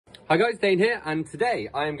Hi guys, Dane here, and today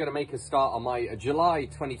I am going to make a start on my July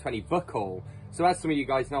 2020 book haul. So as some of you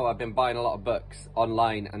guys know, I've been buying a lot of books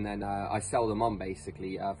online and then I sell them on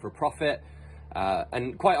basically for a profit.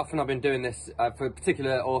 And quite often I've been doing this for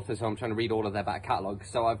particular authors who I'm trying to read all of their back catalogue.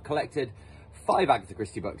 So I've collected 5 Agatha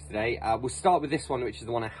Christie books today. We'll start with this one, which is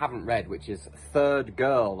the one I haven't read, which is Third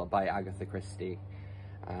Girl by Agatha Christie.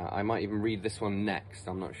 I might even read this one next,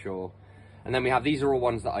 I'm not sure. And then we have, these are all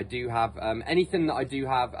ones that I do have. Anything that I do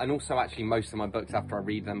have, and also actually most of my books after I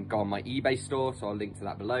read them go on my eBay store, so I'll link to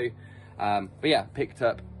that below. But yeah, picked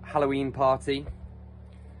up Halloween Party,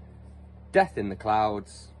 Death in the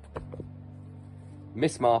Clouds,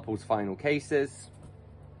 Miss Marple's Final Cases,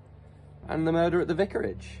 and The Murder at the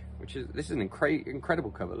Vicarage, this is an incredible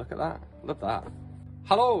cover, look at that, love that.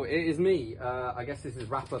 Hello, it is me. I guess this is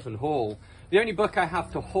wrap up and haul. The only book I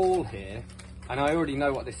have to haul here, and I already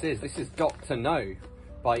know what this is Dr. No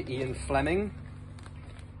by Ian Fleming,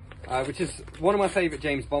 which is one of my favourite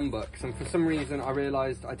James Bond books, and for some reason I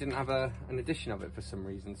realised I didn't have an edition of it for some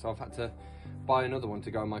reason, so I've had to buy another one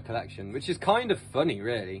to go in my collection, which is kind of funny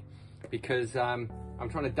really, because I'm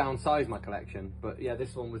trying to downsize my collection, but yeah,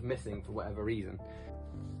 this one was missing for whatever reason.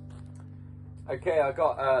 Okay, I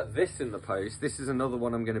got this in the post. This is another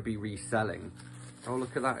one I'm going to be reselling. Oh,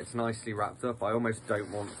 look at that, it's nicely wrapped up. I almost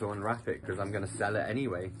don't want to unwrap it because I'm going to sell it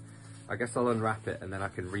anyway. I guess I'll unwrap it and then I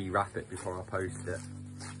can re-wrap it before I post it.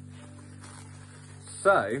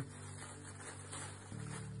 So,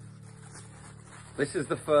 this is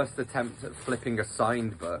the first attempt at flipping a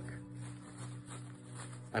signed book.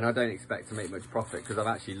 And I don't expect to make much profit because I've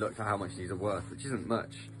actually looked at how much these are worth, which isn't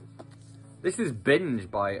much. This is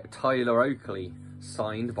Binge by Tyler Oakley,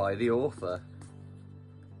 signed by the author.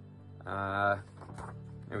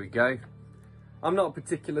 There we go. I'm not a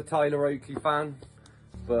particular Tyler Oakley fan,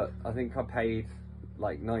 but I think I paid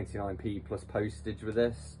like 99p plus postage with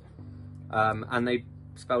this. And they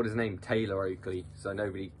spelled his name Taylor Oakley, so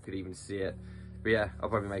nobody could even see it. But yeah, I'll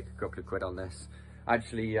probably make a couple of quid on this.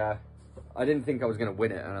 Actually, I didn't think I was going to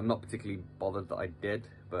win it, and I'm not particularly bothered that I did,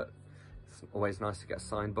 but it's always nice to get a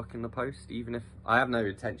signed book in the post, even if I have no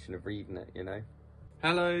intention of reading it, you know.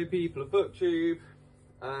 Hello, people of BookTube.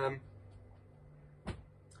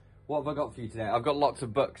 What have I got for you today? I've got lots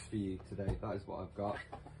of books for you today. That is what I've got.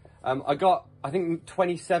 I got, I think,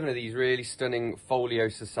 27 of these really stunning Folio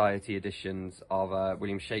Society editions of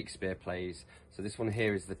William Shakespeare plays. So this one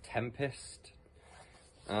here is The Tempest.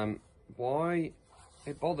 Why?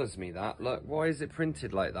 It bothers me that. Look, why is it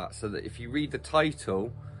printed like that? So that if you read the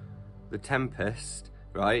title, The Tempest,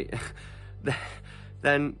 right?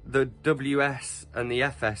 Then the WS and the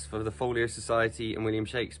FS for the Folio Society and William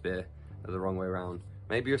Shakespeare are the wrong way around.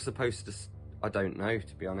 Maybe you're supposed to, I don't know,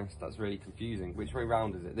 to be honest. That's really confusing. Which way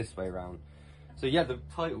round is it? This way round. So yeah, the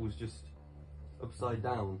title's just upside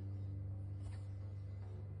down.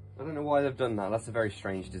 I don't know why they've done that. That's a very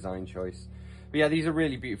strange design choice. But yeah, these are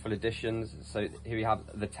really beautiful editions. So here we have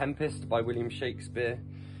The Tempest by William Shakespeare.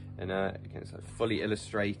 And again, it's like fully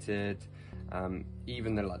illustrated.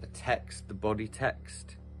 Even the text, the body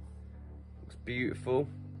text, looks beautiful.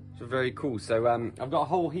 So very cool. So I've got a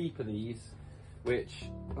whole heap of these. Which,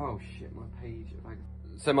 oh shit, my page.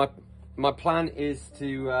 So my plan is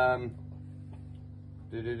to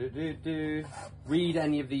read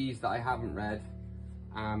any of these that I haven't read,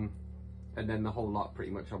 and then the whole lot pretty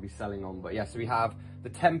much I'll be selling on. But yeah, so we have The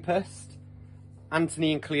Tempest,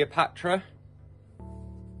 Antony and Cleopatra.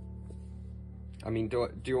 I mean, do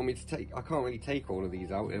you want me to take? I can't really take all of these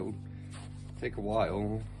out. It'll take a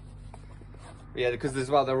while. Yeah, because as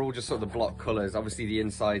well, they're all just sort of the block colours. Obviously, the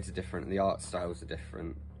insides are different, and the art styles are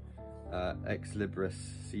different. Ex Libris,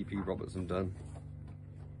 C.P. Robertson Dunn.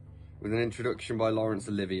 With an introduction by Laurence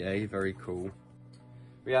Olivier, very cool.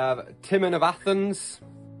 We have Timon of Athens.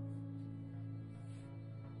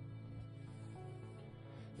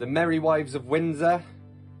 The Merry Wives of Windsor.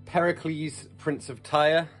 Pericles, Prince of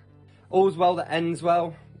Tyre. All's Well That Ends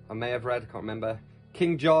Well. I may have read, I can't remember.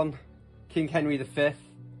 King John, King Henry V.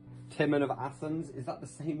 Timon of Athens. Is that the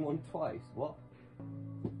same one twice? What?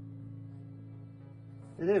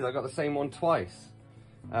 It is, I got the same one twice.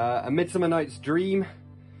 A Midsummer Night's Dream,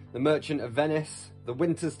 The Merchant of Venice, The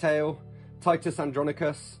Winter's Tale, Titus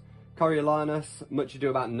Andronicus, Coriolanus, Much Ado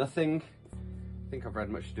About Nothing. I think I've read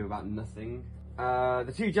Much Ado About Nothing.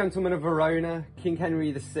 The Two Gentlemen of Verona, King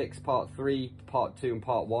Henry VI, Part 3, Part 2 and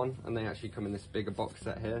Part 1. And they actually come in this bigger box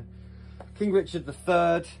set here. King Richard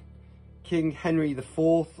III, King Henry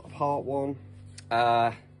IV, Part 1.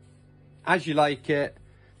 As You Like It,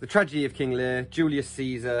 The Tragedy of King Lear, Julius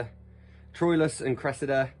Caesar, Troilus and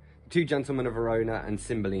Cressida, Two Gentlemen of Verona, and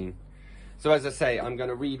Cymbeline. So as I say, I'm going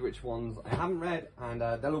to read which ones I haven't read, and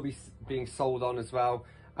they'll all be being sold on as well.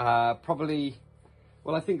 Probably,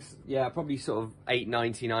 well, I think, yeah, probably sort of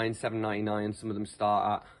 £8.99, £7.99. Some of them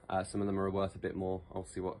start at. Some of them are worth a bit more. I'll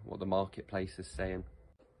see what the marketplace is saying.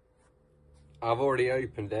 I've already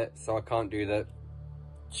opened it, so I can't do that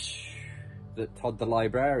Todd the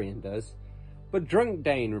librarian does. But drunk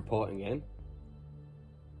Dane reporting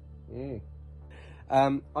in. I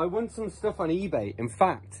won some stuff on eBay. In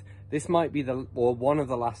fact, this might be one of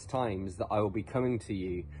the last times that I will be coming to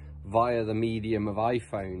you via the medium of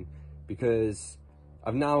iPhone, because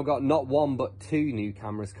I've now got not one but two new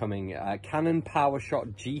cameras coming. Canon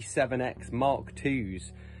PowerShot G7X Mark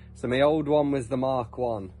IIs. So my old one was the Mark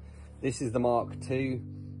 1. This is the Mark II.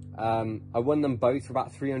 I won them both for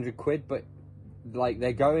about 300 quid, but like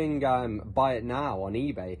they're going buy it now on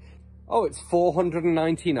eBay. Oh, it's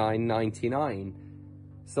 499.99.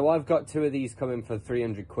 So I've got two of these coming for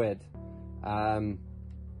 300 quid.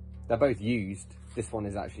 They're both used. This one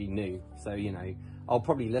is actually new, so you know, I'll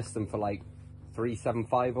probably list them for like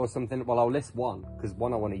 375 or something. Well, I'll list one because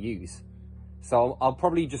one I want to use, so I'll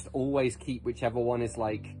probably just always keep whichever one is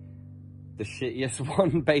like the shittiest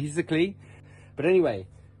one, basically. But anyway,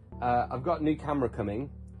 I've got a new camera coming.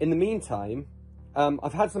 In the meantime,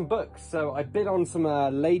 I've had some books. So I bid on some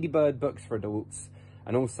Ladybird books for adults,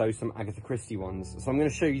 and also some Agatha Christie ones. So I'm going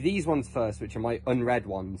to show you these ones first, which are my unread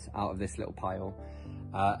ones out of this little pile.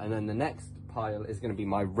 And then the next pile is going to be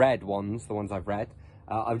my read ones, the ones I've read.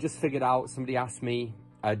 I've just figured out, somebody asked me,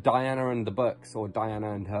 Diana and the books, or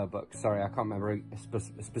Diana and her books. Sorry, I can't remember a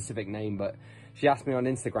specific name, but she asked me on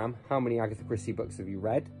Instagram, how many Agatha Christie books have you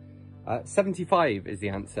read? 75 is the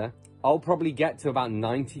answer. I'll probably get to about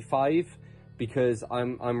 95 because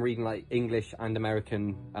I'm reading like English and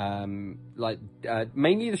American,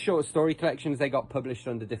 mainly the short story collections. They got published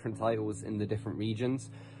under different titles in the different regions.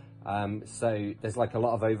 So there's like a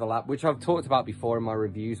lot of overlap, which I've talked about before in my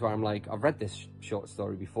reviews, where I'm like, I've read this short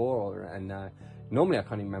story before, and normally I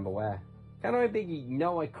can't even remember where. Can I, Biggie?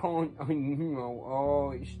 No, I can't. I know.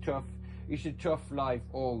 Oh, it's tough. It's a tough life.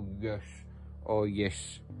 Oh, yes. Oh,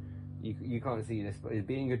 yes. You can't see this, but it's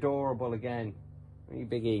being adorable again. Hey,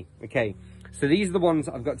 Biggie. Okay, so these are the ones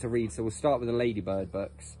I've got to read. So we'll start with the Ladybird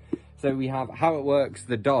books. So we have How It Works,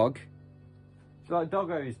 The Dog. Do you like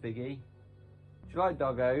doggos, Biggie? Do you like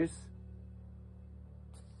doggos?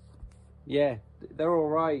 Yeah, they're all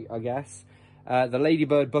right, I guess. The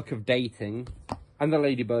Ladybird Book of Dating and the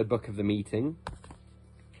Ladybird Book of the Meeting.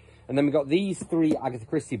 And then we've got these three Agatha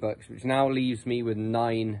Christie books, which now leaves me with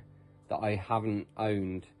 9 that I haven't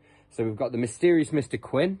owned. So we've got The Mysterious Mr.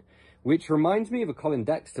 Quinn, which reminds me of a Colin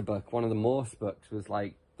Dexter book. One of the Morse books was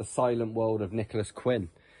like The Silent World of Nicholas Quinn,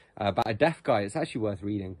 about a deaf guy. It's actually worth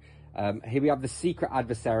reading. Here we have The Secret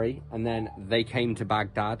Adversary, and then They Came to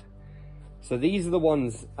Baghdad. So these are the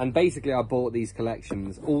ones, and basically I bought these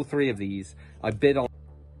collections, all 3 of these. I bid on.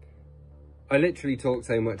 I literally talked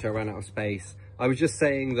so much I ran out of space. I was just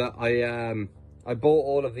saying that I bought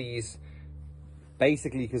all of these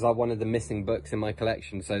basically because I wanted the missing books in my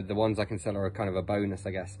collection, so the ones I can sell are kind of a bonus,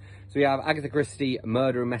 I guess. So we have Agatha Christie,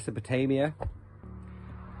 Murder in Mesopotamia.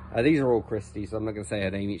 These are all Christie, so I'm not going to say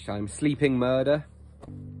her name each time. Sleeping Murder.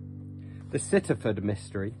 The Sitterford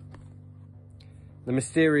Mystery. The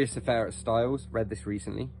Mysterious Affair at Styles. Read this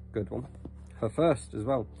recently. Good one. Her first as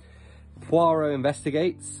well. Poirot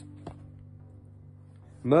Investigates.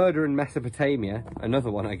 Murder in Mesopotamia.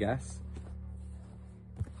 Another one, I guess.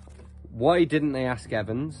 Why Didn't They Ask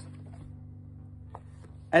Evans?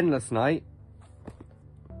 Endless Night.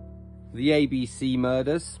 The ABC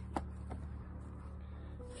Murders.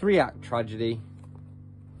 3-Act Tragedy.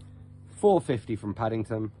 450 from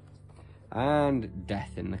Paddington. And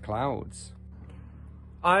Death in the Clouds.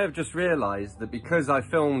 I have just realised that because I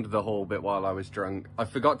filmed the haul bit while I was drunk, I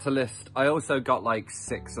forgot to list, I also got like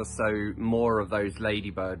 6 or so more of those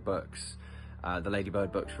Ladybird books, the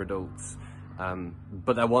Ladybird books for adults,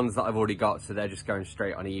 but they're ones that I've already got, so they're just going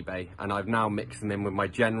straight on eBay, and I've now mixed them in with my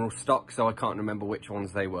general stock, so I can't remember which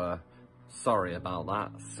ones they were. Sorry about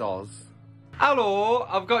that, soz. Hello,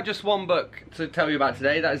 I've got just one book to tell you about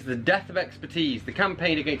today. That is The Death of Expertise, The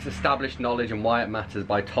Campaign Against Established Knowledge and Why It Matters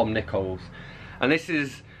by Tom Nichols. And this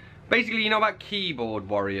is basically, you know about keyboard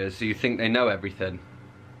warriors who think they know everything?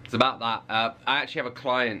 It's about that. I actually have a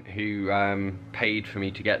client who paid for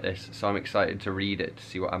me to get this, so I'm excited to read it, to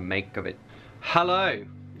see what I make of it. Hello,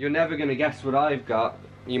 you're never going to guess what I've got.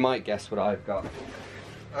 You might guess what I've got.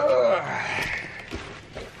 Ugh.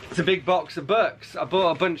 It's a big box of books. I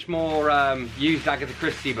bought a bunch more used Agatha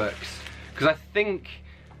Christie books, because I think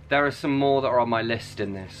there are some more that are on my list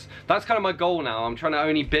in this. That's kind of my goal now. I'm trying to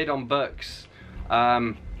only bid on books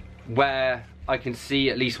where I can see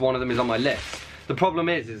at least one of them is on my list. The problem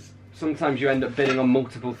is sometimes you end up bidding on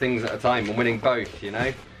multiple things at a time and winning both, you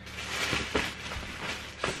know?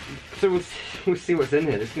 So we'll see what's in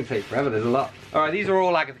here. This can take forever, there's a lot. Alright, these are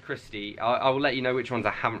all Agatha Christie. I will let you know which ones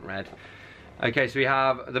I haven't read. Okay, so we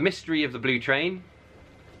have The Mystery of the Blue Train,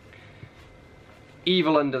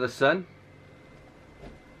 Evil Under the Sun,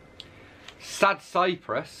 Sad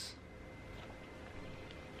Cyprus,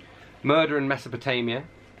 Murder in Mesopotamia,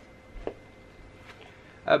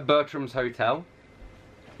 Bertram's Hotel,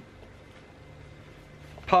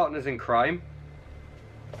 Partners in Crime,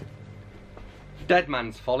 Dead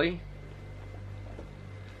Man's Folly,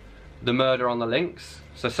 The Murder on the Links.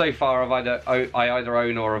 So far I either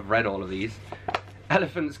own or have read all of these.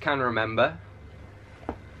 Elephants Can Remember,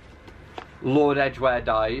 Lord Edgware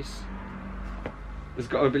Dies. There's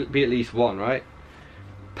got to be at least one, right?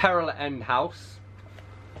 Peril at End House,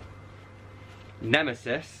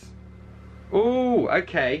 Nemesis. Ooh,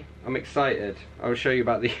 okay, I'm excited. I'll show you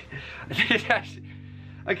about the...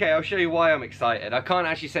 Okay, I'll show you why I'm excited. I can't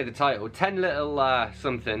actually say the title. 10 Little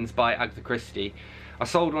Somethings by Agatha Christie. I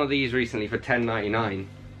sold one of these recently for $10.99.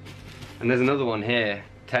 And there's another one here,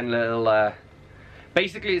 10 Little...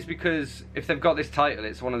 Basically it's because if they've got this title,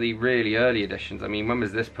 it's one of the really early editions. I mean, when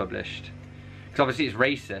was this published? Because obviously it's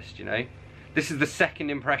racist, you know. This is the second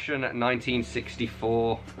impression at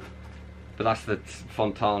 1964. But that's the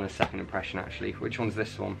Fontana's second impression, actually. Which one's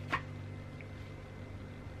this one?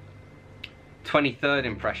 23rd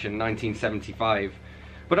impression, 1975.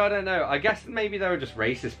 But I don't know. I guess maybe there are just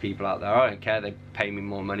racist people out there. I don't care. They pay me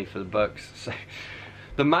more money for the books. So,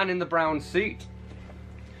 The Man in the Brown Suit,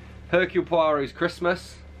 Hercule Poirot's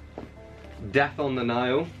Christmas, Death on the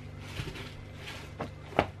Nile.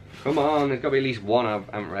 Come on, there's got to be at least one I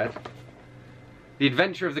haven't read. The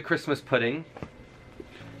Adventure of the Christmas Pudding,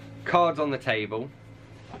 Cards on the Table.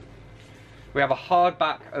 We have a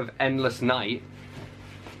hardback of Endless Night,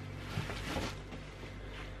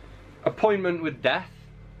 Appointment with Death,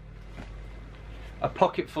 A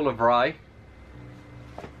Pocket Full of Rye,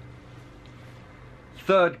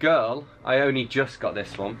 Third Girl. I only just got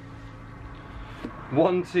this one.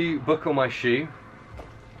 One to Buckle My Shoe,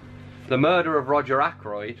 The Murder of Roger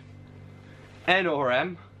Ackroyd,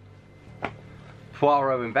 N.R.M.,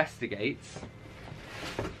 Poirot Investigates,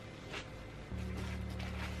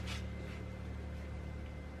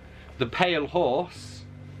 The Pale Horse,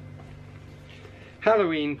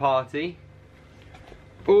 Halloween Party,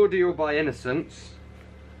 Ordeal by Innocence,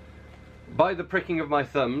 By the Pricking of My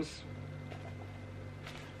Thumbs,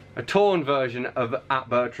 a torn version of At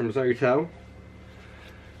Bertram's Hotel,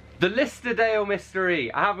 The Listerdale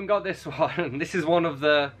Mystery. I haven't got this one. This is one of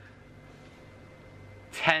the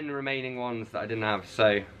 10 remaining ones that I didn't have.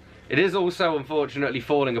 So it is also unfortunately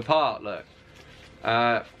falling apart, look.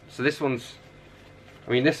 So this one's,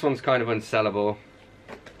 I mean, this one's kind of unsellable.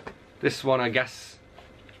 This one I guess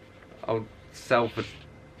I'll sell for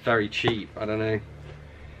very cheap, I don't know.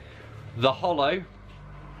 The Hollow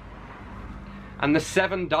and The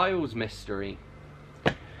Seven Dials Mystery.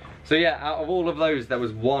 So yeah, out of all of those, there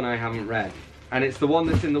was one I haven't read. And it's the one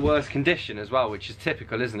that's in the worst condition as well, which is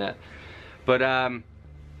typical, isn't it? But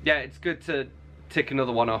yeah, it's good to tick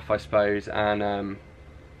another one off, I suppose. And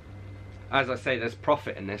as I say, there's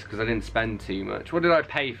profit in this because I didn't spend too much. What did I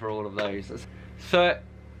pay for all of those? That's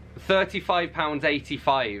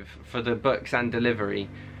 £35.85 for the books and delivery.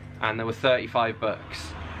 And there were 35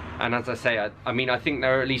 books. And as I say, I mean, I think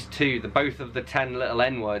there are at least two. Both of the 10 little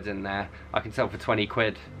N words in there, I can sell for 20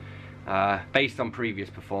 quid. Based on previous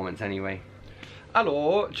performance anyway.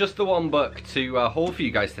 Hello, just the one book to haul for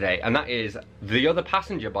you guys today, and that is The Other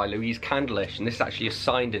Passenger by Louise Candlish, and this is actually a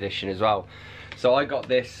signed edition as well. So I got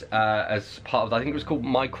this as part of, I think it was called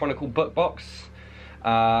My Chronicle Book Box.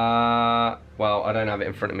 Well, I don't have it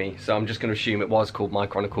in front of me, so I'm just going to assume it was called My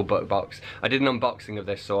Chronicle Book Box. I did an unboxing of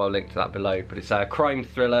this, so I'll link to that below. But it's a crime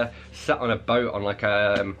thriller set on a boat on like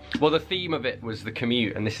a... well, the theme of it was the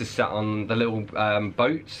commute, and this is set on the little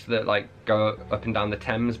boats that like go up and down the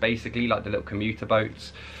Thames, basically, like the little commuter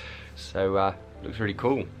boats. So, looks really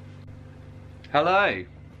cool. Hello!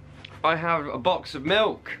 I have a box of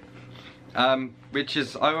milk, which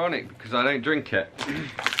is ironic because I don't drink it.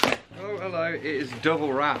 Oh, hello, it is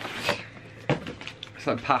double wrapped. It's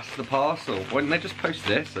like past the parcel. Why didn't they just post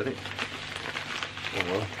this? I think. Oh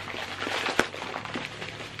well.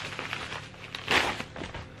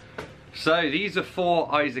 So these are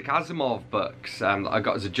 4 Isaac Asimov books that I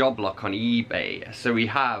got as a job lock on eBay. So we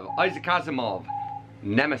have Isaac Asimov,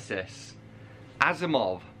 Nemesis,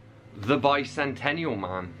 Asimov, The Bicentennial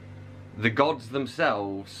Man, The Gods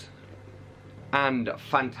Themselves, and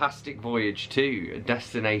Fantastic Voyage 2,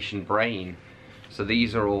 Destination Brain. So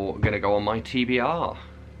these are all going to go on my TBR.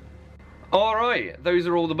 Alright, those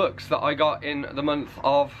are all the books that I got in the month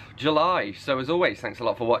of July. So as always, thanks a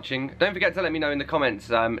lot for watching. Don't forget to let me know in the comments.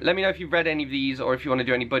 Let me know if you've read any of these, or if you want to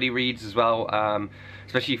do any buddy reads as well.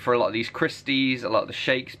 Especially for a lot of these Christies, a lot of the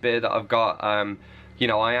Shakespeare that I've got. You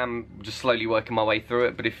know, I am just slowly working my way through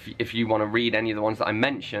it, but if you want to read any of the ones that I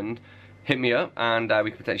mentioned, hit me up and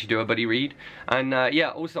we could potentially do a buddy read. And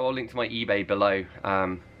yeah, also I'll link to my eBay below,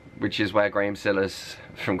 which is where Graham Sillars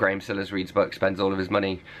from Graham Sillars Reads Books spends all of his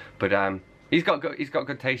money. But he's got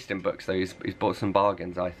good taste in books, though. He's bought some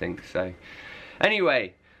bargains, I think. So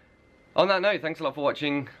anyway, on that note, thanks a lot for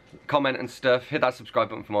watching. Comment and stuff. Hit that subscribe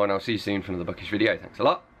button for more, and I'll see you soon for another bookish video. Thanks a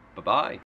lot. Bye bye.